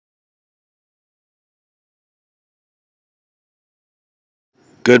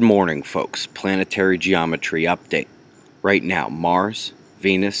Good morning, folks. Planetary geometry update. Right now, Mars,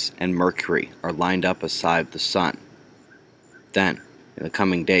 Venus, and Mercury are lined up beside the Sun. Then, in the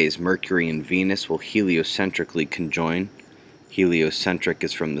coming days, Mercury and Venus will heliocentrically conjoin. Heliocentric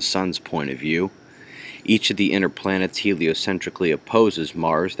is from the Sun's point of view. Each of the inner planets heliocentrically opposes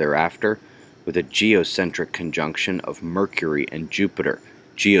Mars thereafter, with a geocentric conjunction of Mercury and Jupiter,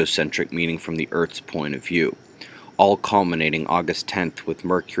 geocentric meaning from the Earth's point of view, all culminating August 10th with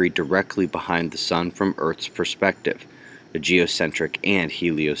Mercury directly behind the Sun from Earth's perspective, a geocentric and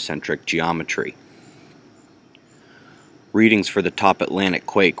heliocentric geometry. Readings for the top Atlantic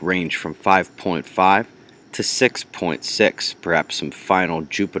quake range from 5.5 to 6.6, perhaps some final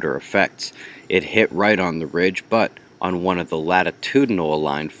Jupiter effects. It hit right on the ridge, but on one of the latitudinal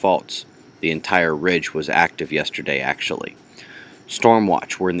aligned faults. The entire ridge was active yesterday, actually.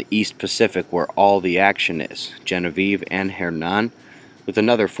 Stormwatch, we're in the East Pacific where all the action is, Genevieve and Hernan, with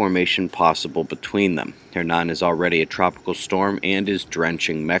another formation possible between them. Hernan is already a tropical storm and is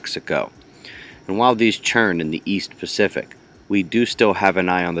drenching Mexico. And while these churn in the East Pacific, we do still have an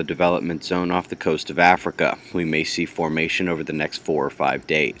eye on the development zone off the coast of Africa. We may see formation over the next 4 or 5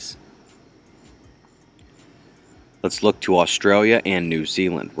 days. Let's look to Australia and New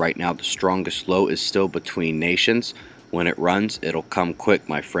Zealand. Right now the strongest low is still between nations. When it runs, it'll come quick,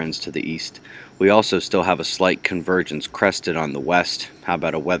 my friends to the east. We also still have a slight convergence crested on the west. How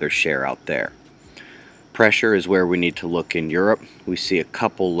about a weather share out there? Pressure is where we need to look in Europe. We see a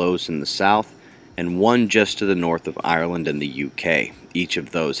couple lows in the south and one just to the north of Ireland and the UK. Each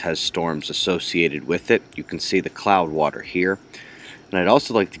of those has storms associated with it. You can see the cloud water here. And I'd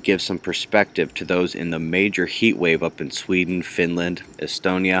also like to give some perspective to those in the major heat wave up in Sweden, Finland,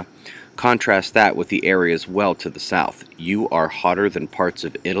 Estonia. Contrast that with the areas well to the south. You are hotter than parts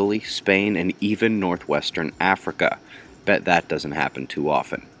of Italy, Spain, and even northwestern Africa. Bet that doesn't happen too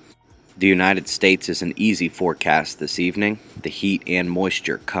often. The United States is an easy forecast this evening. The heat and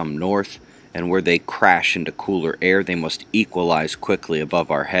moisture come north, and where they crash into cooler air, they must equalize quickly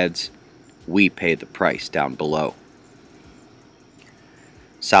above our heads. We pay the price down below.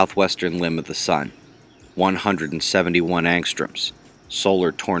 Southwestern limb of the Sun, 171 angstroms.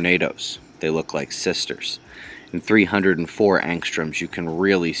 Solar tornadoes, they look like sisters. In 304 angstroms, you can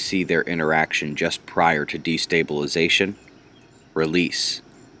really see their interaction just prior to destabilization, release,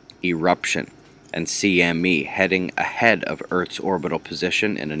 eruption, and CME heading ahead of Earth's orbital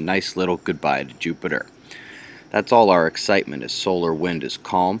position in a nice little goodbye to Jupiter. That's all our excitement as solar wind is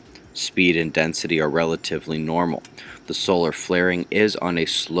calm, speed and density are relatively normal. The solar flaring is on a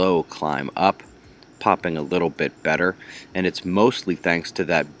slow climb up, popping a little bit better, and it's mostly thanks to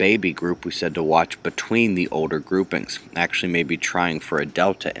that baby group we said to watch between the older groupings, actually maybe trying for a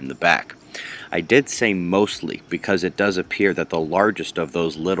delta in the back. I did say mostly because it does appear that the largest of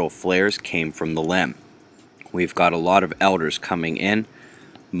those little flares came from the limb. We've got a lot of elders coming in,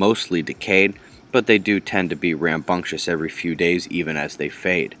 mostly decayed, but they do tend to be rambunctious every few days even as they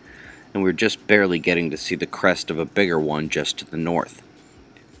fade, and we're just barely getting to see the crest of a bigger one just to the north.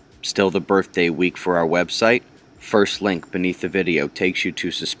 Still the birthday week for our website. First link beneath the video takes you to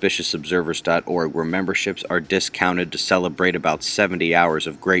suspiciousobservers.org, where memberships are discounted to celebrate about 70 hours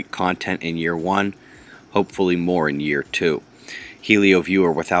of great content in year 1, hopefully more in year 2. Helio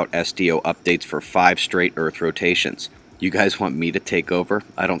Viewer without SDO updates for 5 straight Earth rotations. You guys want me to take over?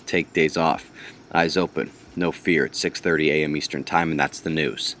 I don't take days off. Eyes open, no fear. It's 6:30 a.m. Eastern Time, and that's the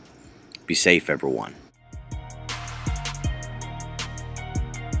news. Be safe, everyone.